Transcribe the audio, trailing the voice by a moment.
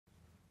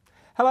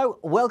Hello,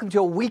 welcome to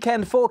your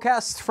weekend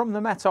forecast from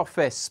the Met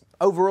Office.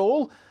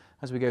 Overall,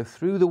 as we go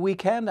through the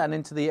weekend and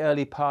into the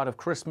early part of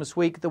Christmas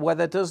week, the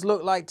weather does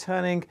look like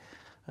turning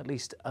at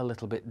least a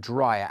little bit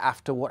drier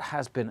after what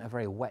has been a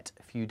very wet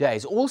few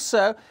days.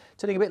 Also,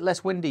 turning a bit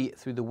less windy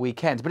through the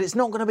weekend, but it's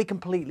not going to be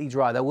completely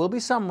dry. There will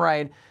be some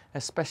rain,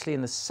 especially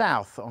in the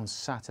south on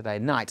Saturday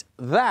night.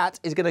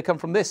 That is going to come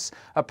from this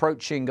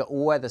approaching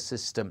weather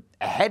system.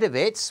 Ahead of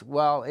it,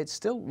 well, it's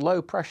still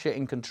low pressure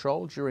in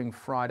control during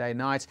Friday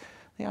night.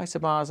 The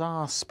isobars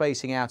are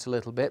spacing out a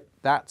little bit.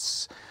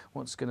 That's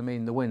what's going to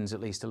mean the wind's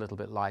at least a little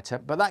bit lighter.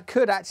 But that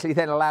could actually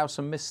then allow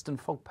some mist and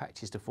fog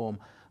patches to form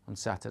on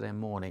Saturday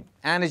morning.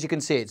 And as you can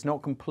see, it's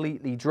not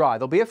completely dry.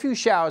 There'll be a few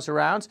showers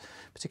around,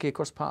 particularly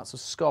across parts of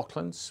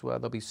Scotland, where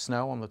there'll be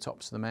snow on the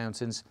tops of the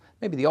mountains.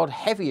 Maybe the odd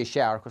heavier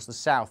shower across the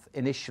south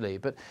initially,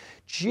 but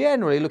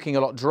generally looking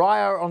a lot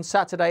drier on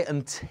Saturday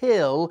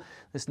until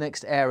this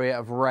next area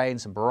of rain,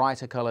 some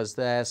brighter colours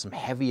there, some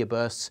heavier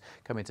bursts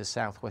coming to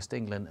southwest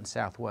England and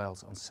South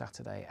Wales on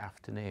Saturday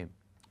afternoon.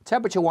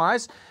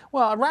 Temperature-wise,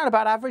 well, around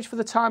about average for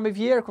the time of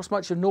year across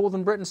much of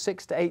northern Britain,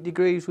 6 to 8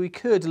 degrees. We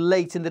could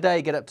late in the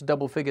day get up to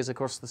double figures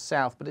across the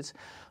south, but it's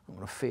not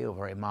going to feel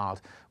very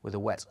mild with the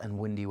wet and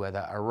windy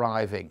weather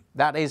arriving.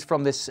 That is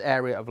from this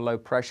area of low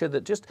pressure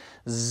that just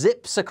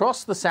zips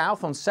across the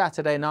south on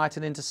Saturday night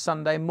and into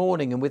Sunday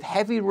morning. And with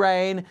heavy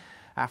rain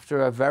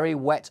after a very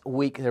wet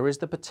week, there is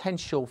the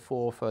potential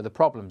for further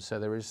problems. So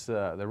there is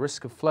the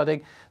risk of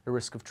flooding, the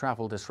risk of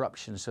travel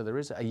disruption. So there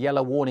is a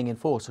yellow warning in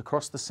force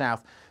across the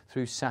south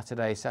through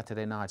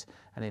Saturday night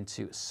and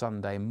into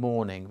Sunday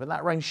morning. But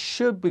that rain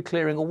should be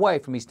clearing away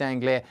from East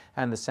Anglia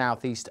and the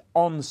southeast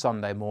on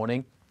Sunday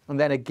morning. And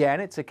then again,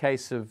 it's a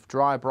case of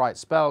dry, bright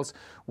spells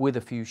with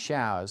a few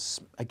showers.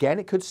 Again,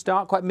 it could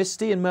start quite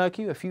misty and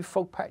murky, a few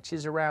fog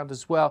patches around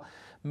as well.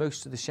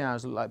 Most of the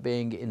showers look like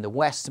being in the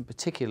west, and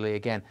particularly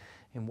again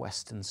in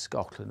western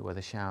Scotland, where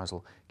the showers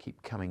will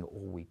keep coming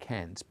all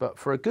weekend. But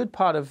for a good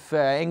part of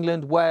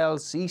England,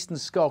 Wales, eastern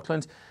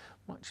Scotland,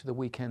 much of the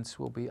weekends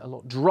will be a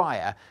lot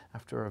drier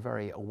after a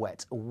very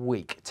wet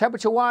week.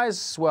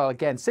 Temperature-wise, well,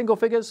 again, single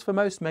figures for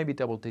most, maybe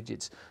double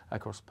digits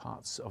across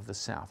parts of the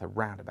south,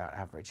 around about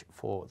average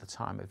for the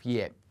time of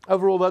year.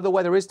 Overall, though, the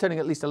weather is turning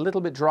at least a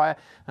little bit drier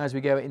as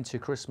we go into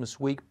Christmas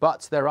week,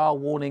 but there are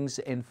warnings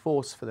in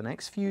force for the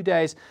next few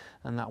days,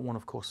 and that one,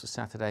 of course, for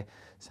Saturday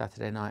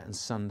night and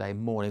Sunday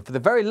morning. For the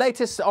very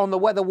latest on the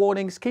weather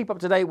warnings, keep up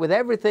to date with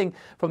everything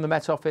from the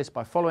Met Office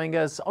by following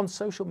us on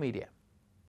social media.